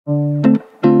Thanks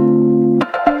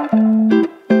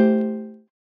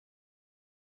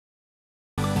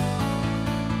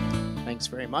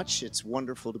very much. It's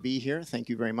wonderful to be here. Thank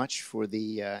you very much for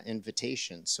the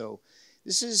invitation. So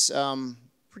this is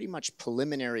pretty much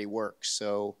preliminary work.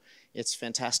 So it's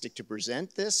fantastic to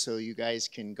present this so you guys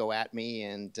can go at me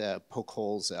and poke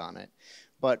holes on it.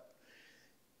 But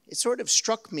it sort of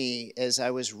struck me as I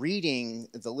was reading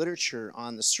the literature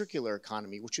on the circular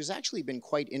economy, which has actually been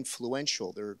quite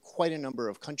influential. There are quite a number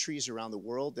of countries around the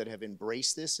world that have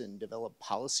embraced this and developed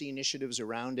policy initiatives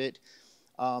around it.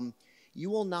 You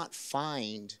will not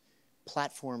find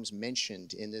platforms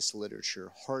mentioned in this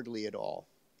literature, hardly at all.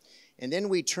 And then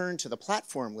we turn to the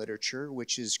platform literature,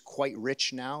 which is quite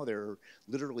rich now. There are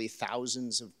literally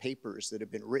thousands of papers that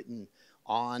have been written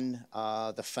on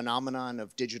the phenomenon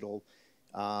of digital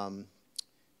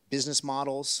business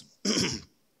models,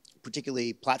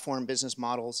 particularly platform business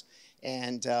models.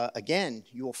 And again,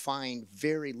 you will find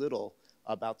very little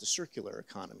about the circular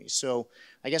economy. So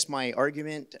I guess my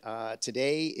argument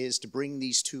today is to bring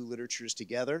these two literatures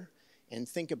together and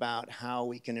think about how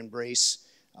we can embrace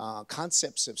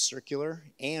concepts of circular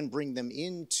and bring them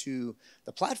into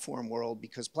the platform world,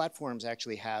 because platforms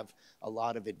actually have a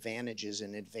lot of advantages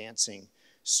in advancing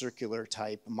circular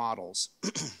type models.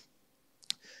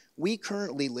 We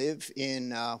currently live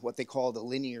in what they call the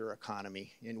linear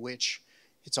economy, in which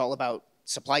it's all about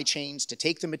supply chains to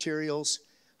take the materials.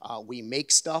 We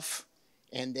make stuff,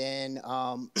 and then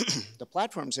the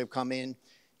platforms have come in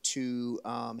to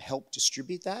help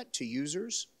distribute that to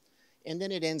users, and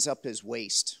then it ends up as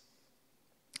waste.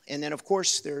 And then, of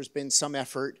course, there's been some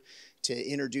effort to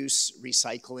introduce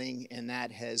recycling, and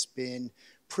that has been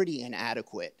pretty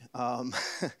inadequate.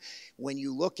 When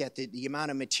you look at the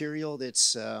amount of material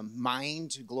that's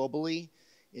mined globally,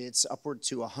 it's upward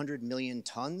to 100 million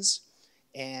tons.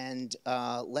 And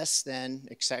less than,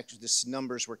 exactly, this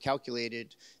numbers were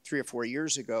calculated 3 or 4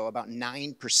 years ago, about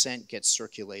 9% gets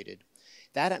circulated.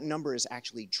 That number has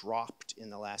actually dropped in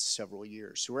the last several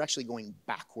years. So we're actually going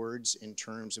backwards in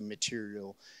terms of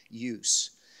material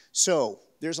use. So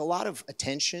there's a lot of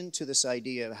attention to this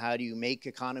idea of how do you make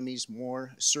economies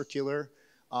more circular,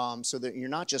 so that you're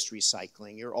not just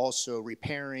recycling, you're also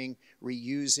repairing,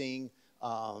 reusing,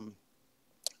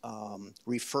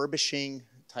 refurbishing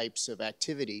types of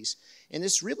activities. And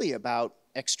it's really about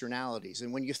externalities.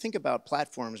 And when you think about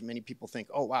platforms, many people think,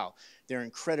 oh, wow, they're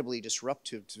incredibly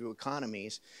disruptive to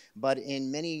economies. But in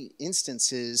many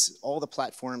instances, all the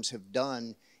platforms have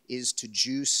done is to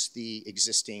juice the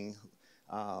existing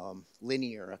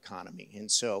linear economy. And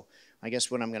so I guess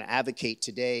what I'm going to advocate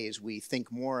today is we think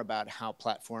more about how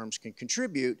platforms can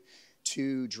contribute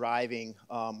to driving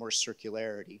more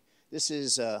circularity. This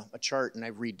is a chart, and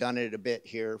I've redone it a bit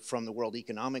here, from the World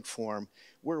Economic Forum.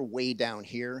 We're way down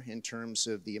here in terms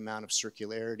of the amount of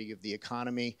circularity of the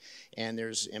economy, and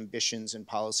there's ambitions and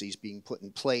policies being put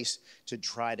in place to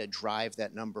try to drive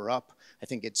that number up. I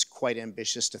think it's quite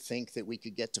ambitious to think that we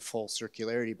could get to full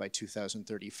circularity by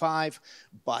 2035,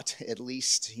 but at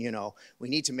least, you know, we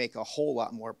need to make a whole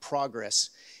lot more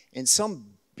progress. And some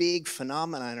big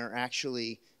phenomena are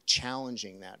actually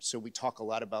challenging that. So we talk a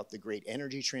lot about the great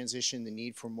energy transition, the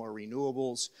need for more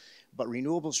renewables, but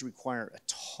renewables require a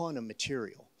ton of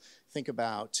material. Think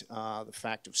about the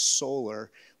fact of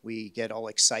solar. We get all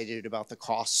excited about the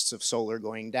costs of solar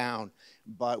going down,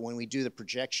 but when we do the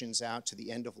projections out to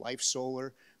the end of life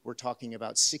solar, we're talking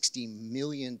about 60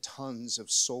 million tons of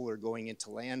solar going into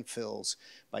landfills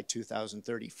by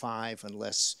 2035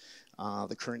 unless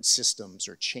the current systems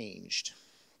are changed.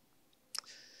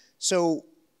 So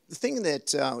the thing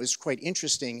that is quite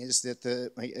interesting is that,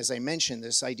 as I mentioned,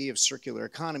 this idea of circular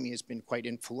economy has been quite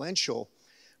influential,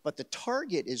 but the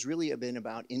target has really been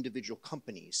about individual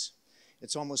companies.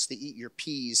 It's almost the eat your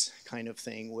peas kind of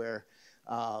thing, where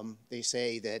they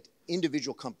say that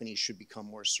individual companies should become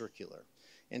more circular.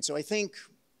 And so I think,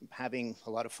 having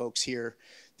a lot of folks here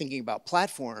thinking about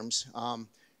platforms,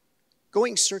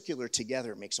 going circular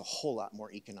together makes a whole lot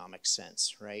more economic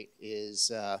sense, right?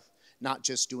 Is not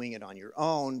just doing it on your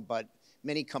own, but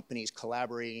many companies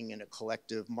collaborating in a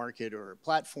collective market or a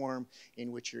platform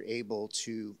in which you're able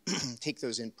to take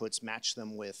those inputs, match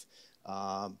them with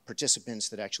participants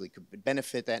that actually could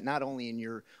benefit that, not only in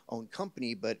your own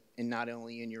company, but not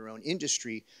only in your own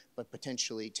industry, but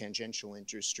potentially tangential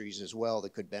industries as well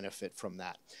that could benefit from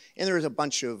that. And there's a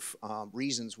bunch of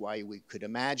reasons why we could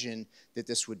imagine that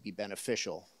this would be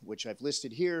beneficial, which I've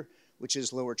listed here, which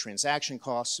is lower transaction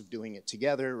costs of doing it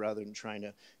together rather than trying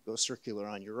to go circular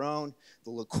on your own, the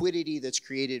liquidity that's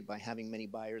created by having many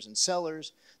buyers and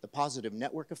sellers, the positive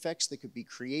network effects that could be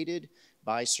created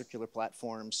by circular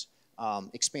platforms,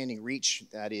 expanding reach,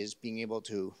 that is being able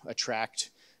to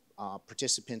attract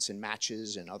participants in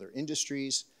matches and other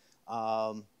industries.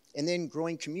 And then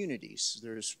growing communities.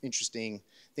 There's interesting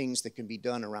things that can be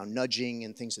done around nudging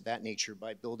and things of that nature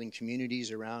by building communities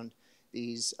around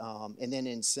these, and then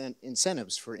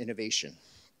incentives for innovation.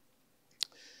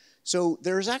 So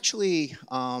there's actually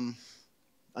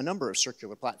a number of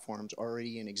circular platforms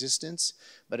already in existence,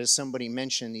 but as somebody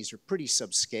mentioned, these are pretty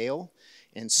subscale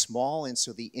and small, and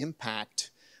so the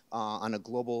impact on a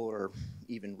global or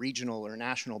even regional or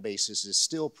national basis is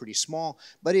still pretty small,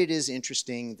 but it is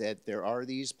interesting that there are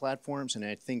these platforms, and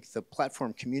I think the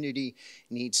platform community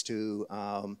needs to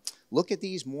look at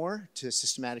these more to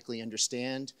systematically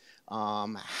understand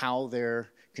how they're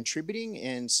contributing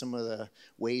and some of the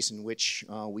ways in which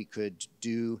we could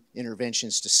do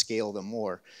interventions to scale them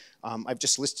more. I've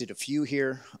just listed a few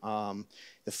here.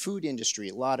 The food industry,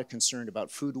 a lot of concern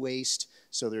about food waste,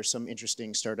 so there's some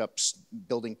interesting startups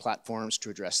building platforms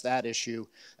to address that issue.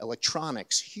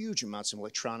 Electronics, huge amounts of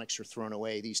electronics are thrown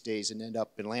away these days and end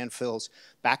up in landfills.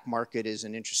 Back Market is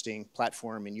an interesting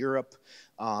platform in Europe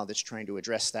that's trying to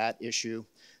address that issue.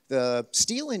 The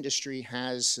steel industry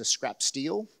has scrap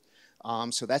steel,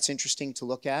 so that's interesting to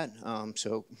look at.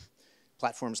 So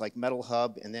platforms like Metal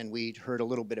Hub, and then we heard a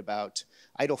little bit about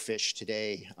Idlefish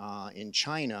today in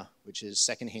China, which is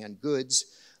secondhand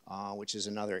goods, which is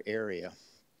another area.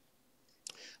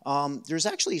 There's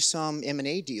actually some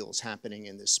M&A deals happening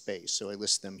in this space, so I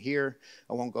list them here.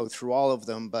 I won't go through all of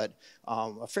them, but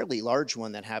a fairly large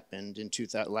one that happened in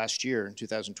last year, in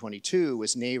 2022,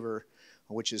 was Naver,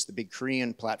 which is the big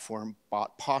Korean platform,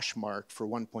 bought Poshmark for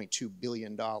 $1.2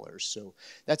 billion. So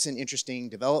that's an interesting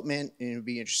development, and it would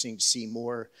be interesting to see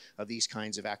more of these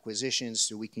kinds of acquisitions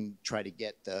so we can try to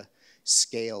get the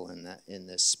scale in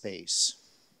this space.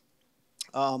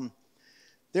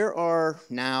 There are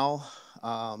now,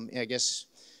 I guess,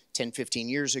 10, 15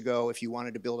 years ago, if you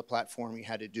wanted to build a platform, you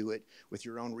had to do it with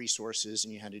your own resources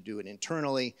and you had to do it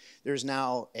internally. There's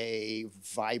now a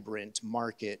vibrant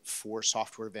market for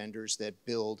software vendors that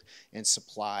build and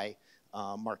supply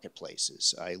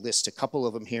marketplaces. I list a couple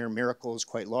of them here. Miracle is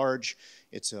quite large.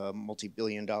 It's a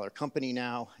multi-billion-dollar company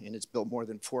now, and it's built more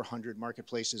than 400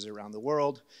 marketplaces around the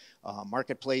world.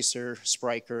 Marketplacer,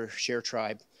 Spryker,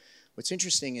 ShareTribe. What's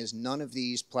interesting is none of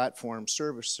these platform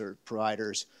service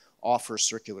providers offer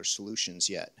circular solutions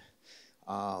yet.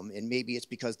 And maybe it's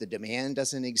because the demand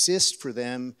doesn't exist for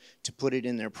them to put it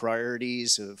in their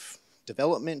priorities of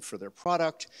development for their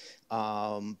product,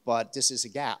 but this is a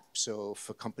gap. So if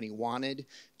a company wanted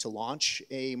to launch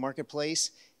a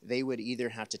marketplace, they would either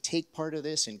have to take part of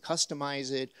this and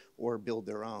customize it or build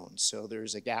their own. So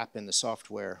there's a gap in the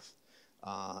software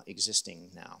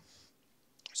existing now.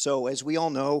 So as we all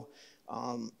know,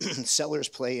 sellers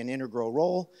play an integral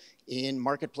role in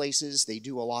marketplaces. They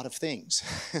do a lot of things.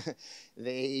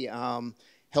 They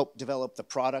help develop the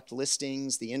product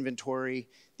listings, the inventory,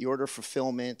 the order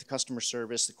fulfillment, the customer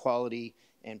service, the quality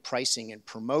and pricing and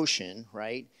promotion,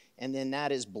 right? And then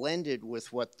that is blended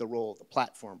with what the role the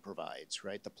platform provides,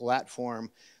 right? The platform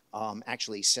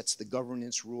actually sets the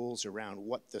governance rules around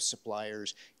what the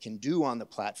suppliers can do on the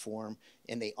platform,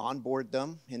 and they onboard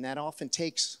them, and that often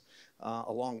takes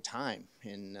a long time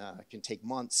and can take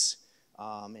months,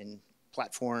 and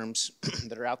platforms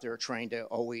that are out there are trying to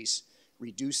always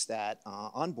reduce that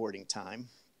onboarding time.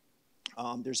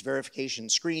 There's verification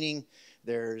screening,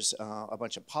 there's a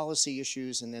bunch of policy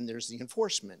issues, and then there's the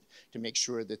enforcement to make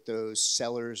sure that those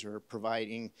sellers are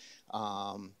providing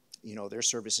their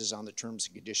services on the terms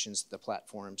and conditions that the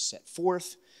platform set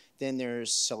forth. Then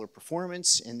there's seller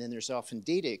performance, and then there's often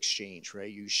data exchange,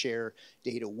 right? You share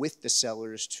data with the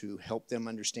sellers to help them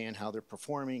understand how they're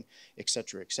performing, et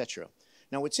cetera, et cetera.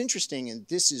 Now what's interesting, and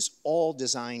this is all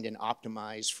designed and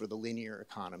optimized for the linear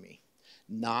economy,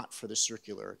 not for the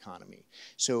circular economy.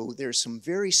 So there's some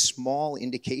very small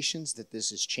indications that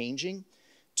this is changing.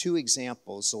 Two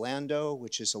examples, Zalando,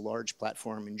 which is a large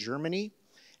platform in Germany,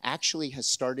 actually has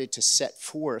started to set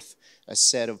forth a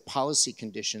set of policy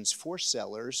conditions for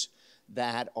sellers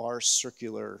that are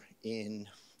circular in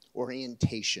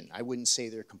orientation. I wouldn't say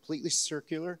they're completely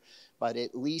circular, but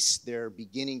at least they're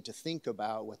beginning to think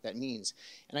about what that means.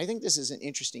 And I think this is an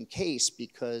interesting case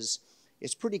because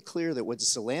it's pretty clear that what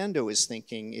Zalando is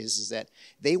thinking is that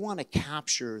they want to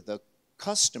capture the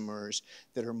customers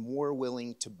that are more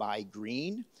willing to buy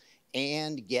green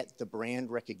and get the brand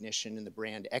recognition and the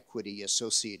brand equity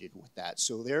associated with that.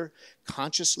 So they're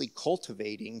consciously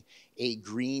cultivating a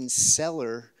green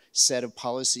seller set of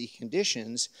policy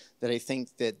conditions that I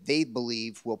think that they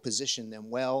believe will position them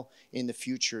well in the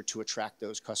future to attract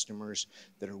those customers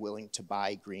that are willing to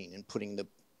buy green and putting the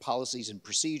policies and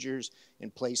procedures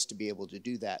in place to be able to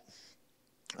do that.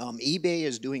 eBay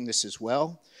is doing this as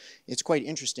well. It's quite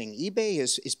interesting. eBay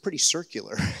is pretty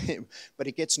circular, but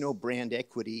it gets no brand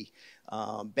equity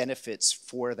benefits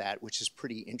for that, which is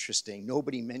pretty interesting.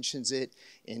 Nobody mentions it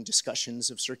in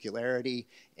discussions of circularity,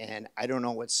 and I don't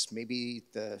know what's, maybe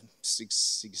the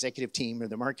executive team or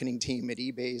the marketing team at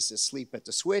eBay is asleep at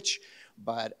the switch,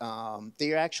 but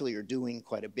they actually are doing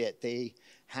quite a bit. They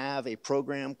have a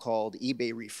program called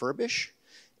eBay Refurbish,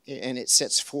 and it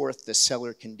sets forth the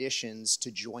seller conditions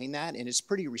to join that, and it's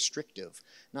pretty restrictive.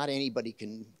 Not anybody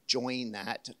can join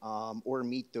that or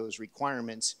meet those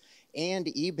requirements. And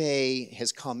eBay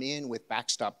has come in with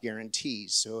backstop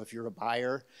guarantees. So if you're a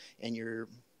buyer and you're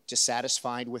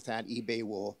dissatisfied with that, eBay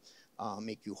will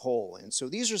make you whole. And so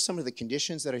these are some of the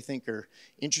conditions that I think are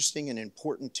interesting and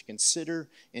important to consider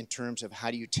in terms of how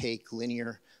do you take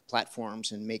linear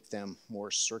platforms and make them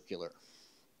more circular.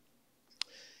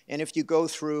 And if you go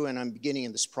through, and I'm beginning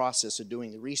in this process of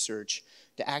doing the research,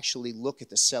 to actually look at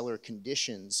the seller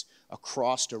conditions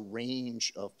across a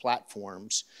range of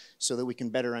platforms so that we can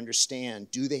better understand,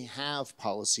 do they have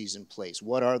policies in place?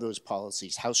 What are those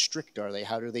policies? How strict are they?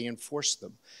 How do they enforce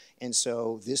them? And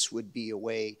so this would be a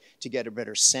way to get a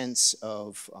better sense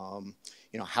of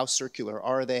how circular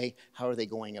are they? How are they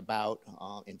going about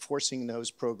enforcing those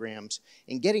programs?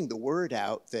 And getting the word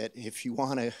out that if you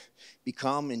want to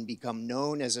become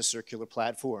known as a circular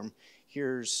platform,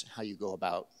 here's how you go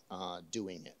about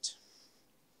doing it.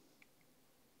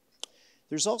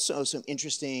 There's also some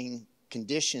interesting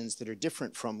conditions that are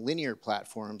different from linear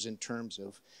platforms in terms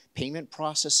of payment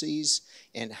processes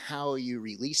and how you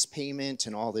release payment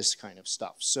and all this kind of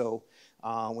stuff. So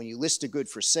when you list a good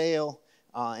for sale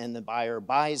and the buyer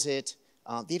buys it,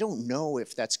 they don't know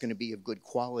if that's going to be of good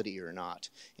quality or not.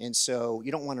 And so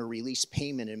you don't want to release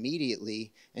payment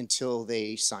immediately until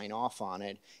they sign off on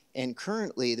it. And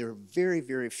currently, there are very,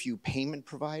 very few payment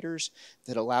providers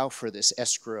that allow for this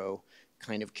escrow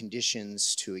kind of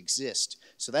conditions to exist.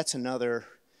 So that's another,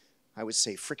 I would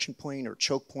say, friction point or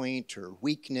choke point or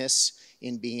weakness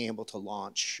in being able to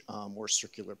launch more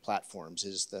circular platforms,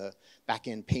 is the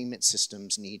back-end payment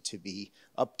systems need to be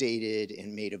updated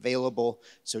and made available.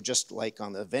 So just like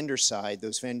on the vendor side,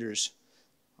 those vendors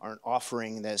aren't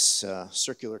offering this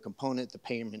circular component, the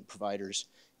payment providers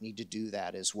need to do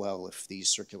that as well if these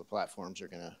circular platforms are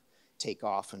going to take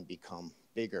off and become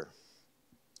bigger.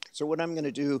 So what I'm going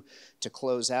to do to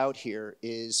close out here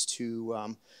is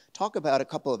to talk about a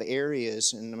couple of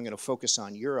areas, and I'm going to focus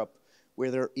on Europe, where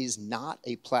there is not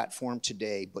a platform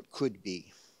today but could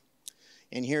be.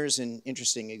 And here's an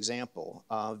interesting example.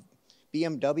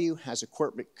 BMW has a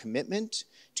corporate commitment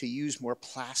to use more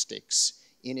plastics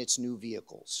in its new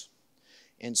vehicles.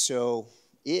 And so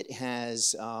it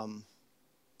has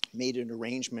made an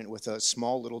arrangement with a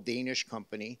small little Danish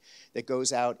company that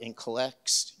goes out and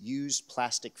collects used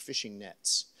plastic fishing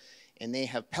nets. And they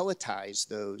have pelletized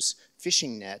those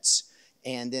fishing nets,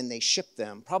 and then they ship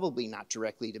them, probably not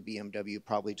directly to BMW,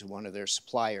 probably to one of their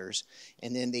suppliers.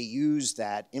 And then they use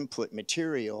that input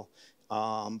material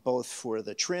both for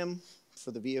the trim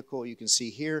for the vehicle, you can see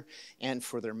here, and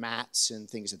for their mats and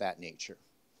things of that nature.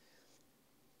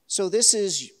 So this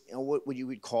is what you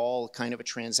would call kind of a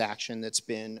transaction that's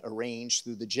been arranged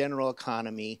through the general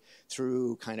economy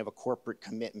through kind of a corporate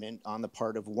commitment on the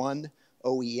part of one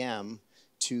OEM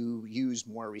to use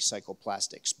more recycled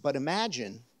plastics. But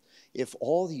imagine if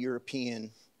all the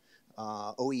European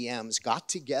OEMs got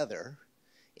together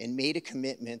and made a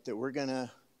commitment that we're going to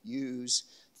use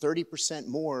 30%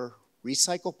 more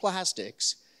recycled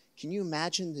plastics. Can you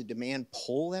imagine the demand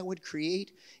pull that would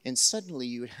create? And suddenly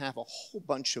you would have a whole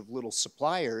bunch of little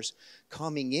suppliers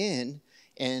coming in.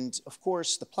 And of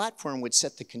course, the platform would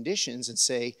set the conditions and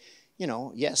say,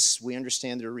 yes, we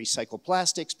understand they're recycled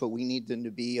plastics, but we need them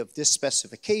to be of this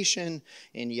specification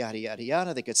and yada, yada,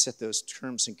 yada. They could set those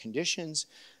terms and conditions.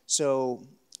 So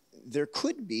there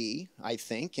could be, I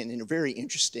think, and in a very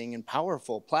interesting and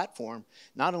powerful platform,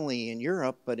 not only in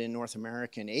Europe, but in North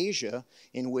America and Asia,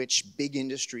 in which big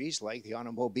industries like the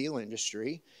automobile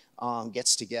industry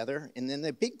gets together. And then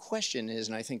the big question is,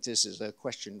 and I think this is a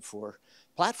question for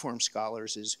platform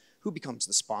scholars, is who becomes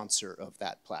the sponsor of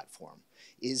that platform?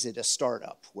 Is it a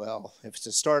startup? Well, if it's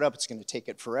a startup, it's going to take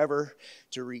it forever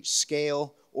to reach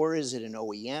scale. Or is it an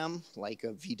OEM like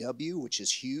a VW, which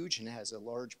is huge and has a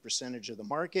large percentage of the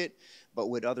market, but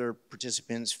would other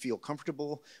participants feel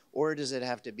comfortable? Or does it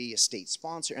have to be a state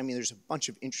sponsor? I mean, there's a bunch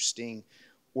of interesting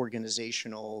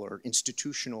organizational or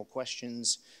institutional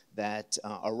questions that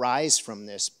arise from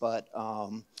this, but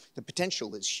the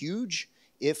potential is huge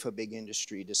if a big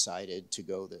industry decided to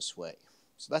go this way.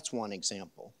 So that's one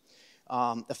example.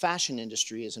 The fashion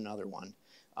industry is another one.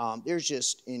 There's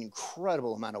just an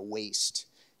incredible amount of waste.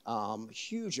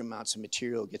 Huge amounts of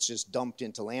material gets just dumped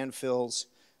into landfills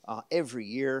every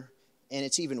year. And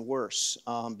it's even worse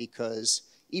because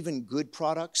even good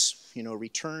products,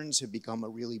 returns have become a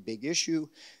really big issue.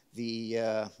 The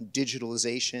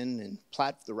digitalization and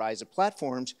the rise of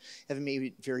platforms have made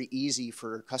it very easy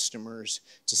for customers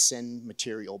to send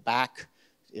material back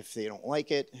if they don't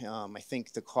like it. I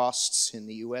think the costs in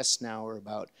the US now are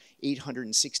about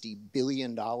 $860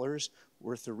 billion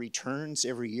worth of returns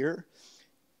every year.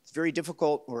 It's very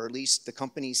difficult, or at least the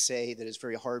companies say that it's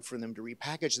very hard for them to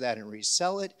repackage that and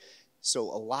resell it. So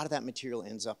a lot of that material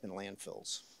ends up in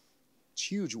landfills. It's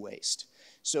huge waste.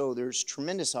 So there's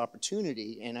tremendous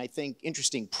opportunity, and I think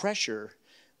interesting pressure,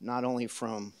 not only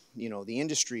from the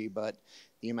industry, but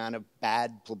the amount of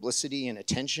bad publicity and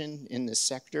attention in this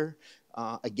sector,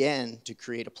 again, to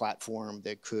create a platform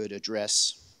that could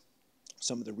address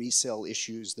some of the resale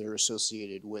issues that are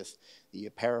associated with the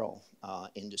apparel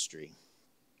industry.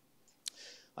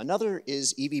 Another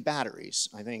is EV batteries.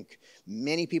 I think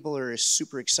many people are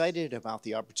super excited about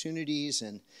the opportunities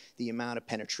and the amount of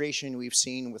penetration we've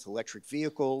seen with electric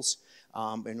vehicles.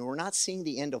 And we're not seeing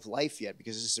the end of life yet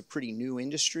because this is a pretty new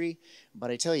industry. But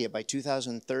I tell you, by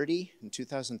 2030 and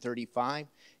 2035,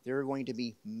 there are going to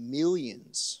be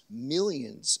millions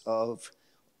of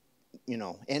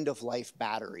end-of-life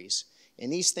batteries. And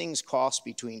these things cost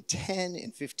between $10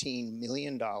 and $15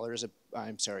 million, $10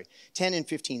 and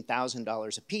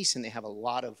 $15,000 a piece, and they have a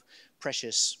lot of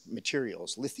precious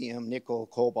materials: lithium, nickel,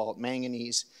 cobalt,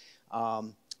 manganese.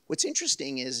 What's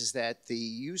interesting is that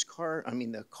the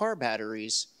car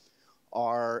batteries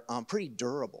are pretty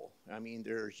durable. I mean,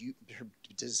 they're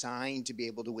designed to be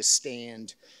able to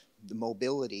withstand the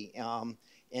mobility.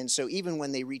 And so even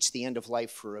when they reach the end of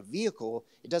life for a vehicle,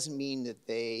 it doesn't mean that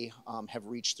they have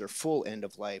reached their full end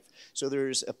of life. So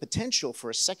there's a potential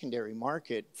for a secondary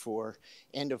market for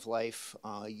end-of-life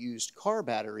used car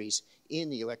batteries in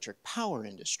the electric power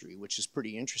industry, which is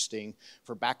pretty interesting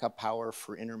for backup power,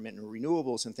 for intermittent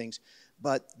renewables and things.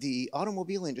 But the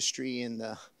automobile industry and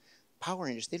the power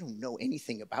industry, they don't know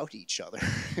anything about each other.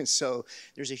 So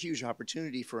there's a huge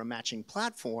opportunity for a matching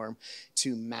platform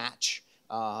to match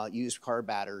used car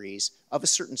batteries of a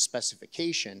certain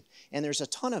specification. And there's a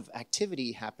ton of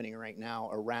activity happening right now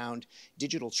around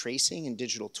digital tracing and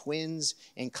digital twins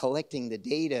and collecting the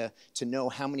data to know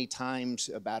how many times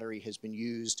a battery has been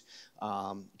used,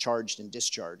 charged and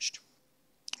discharged.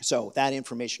 So that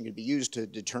information can be used to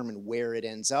determine where it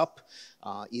ends up,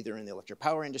 either in the electric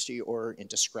power industry or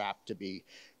into scrap to be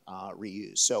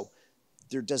reused. So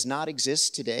there does not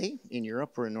exist today in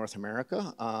Europe or in North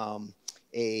America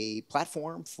a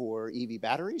platform for EV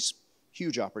batteries.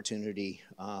 Huge opportunity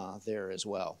there as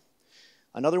well.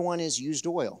 Another one is used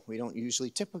oil. We don't usually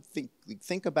typically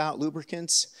think about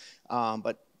lubricants,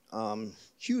 but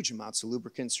huge amounts of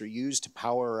lubricants are used to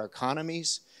power our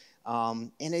economies,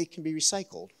 and it can be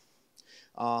recycled.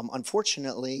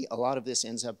 Unfortunately, a lot of this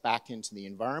ends up back into the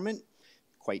environment,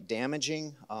 quite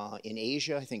damaging. In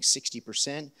Asia, I think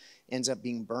 60% ends up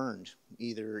being burned,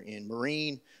 either in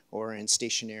marine or in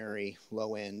stationary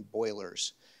low-end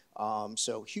boilers.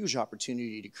 So huge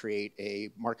opportunity to create a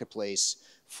marketplace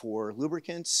for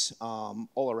lubricants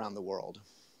all around the world.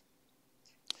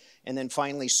 And then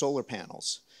finally, solar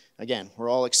panels. Again, we're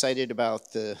all excited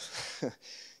about the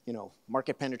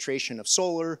market penetration of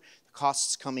solar, the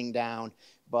costs coming down,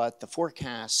 but the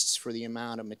forecasts for the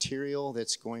amount of material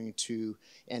that's going to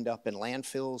end up in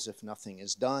landfills if nothing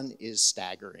is done is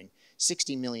staggering.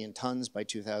 60 million tons by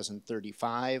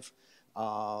 2035.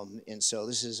 And so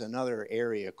this is another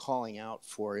area calling out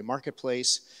for a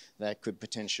marketplace that could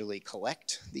potentially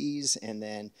collect these and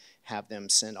then have them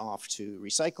sent off to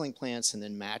recycling plants and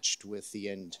then matched with the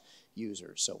end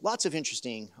user. So lots of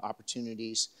interesting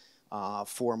opportunities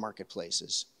for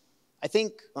marketplaces. I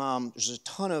think there's a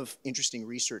ton of interesting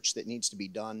research that needs to be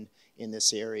done in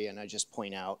this area, and I just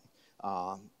point out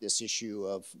this issue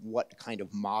of what kind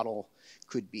of model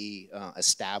could be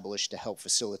established to help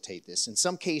facilitate this. In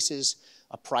some cases,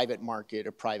 a private market,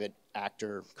 a private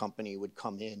actor company would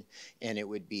come in and it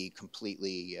would be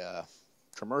completely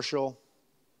commercial,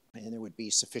 and there would be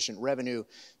sufficient revenue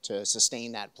to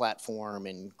sustain that platform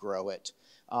and grow it.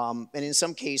 And in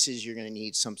some cases, you're going to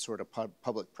need some sort of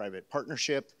public-private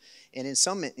partnership. And in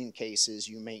some cases,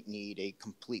 you might need a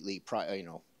completely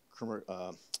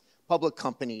public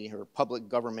company or public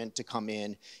government to come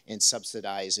in and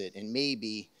subsidize it and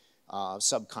maybe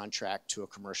subcontract to a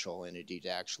commercial entity to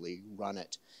actually run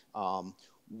it.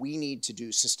 We need to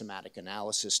do systematic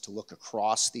analysis to look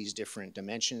across these different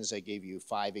dimensions. I gave you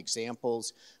 5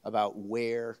 examples about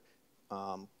where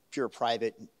pure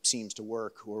private seems to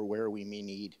work, or where we may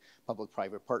need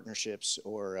public-private partnerships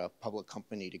or a public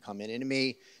company to come in. And it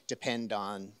may depend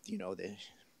on, you know, the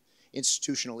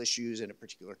institutional issues in a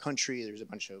particular country. There's a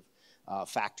bunch of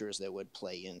factors that would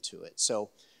play into it. So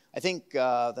I think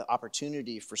the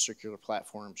opportunity for circular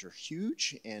platforms are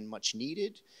huge and much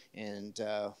needed. And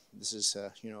this is,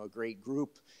 you know, a great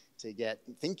group to get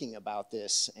thinking about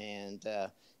this and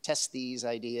test these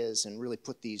ideas and really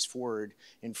put these forward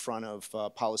in front of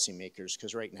policymakers,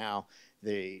 because right now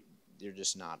they're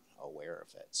just not aware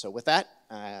of it. So with that,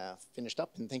 finished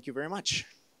up, and thank you very much.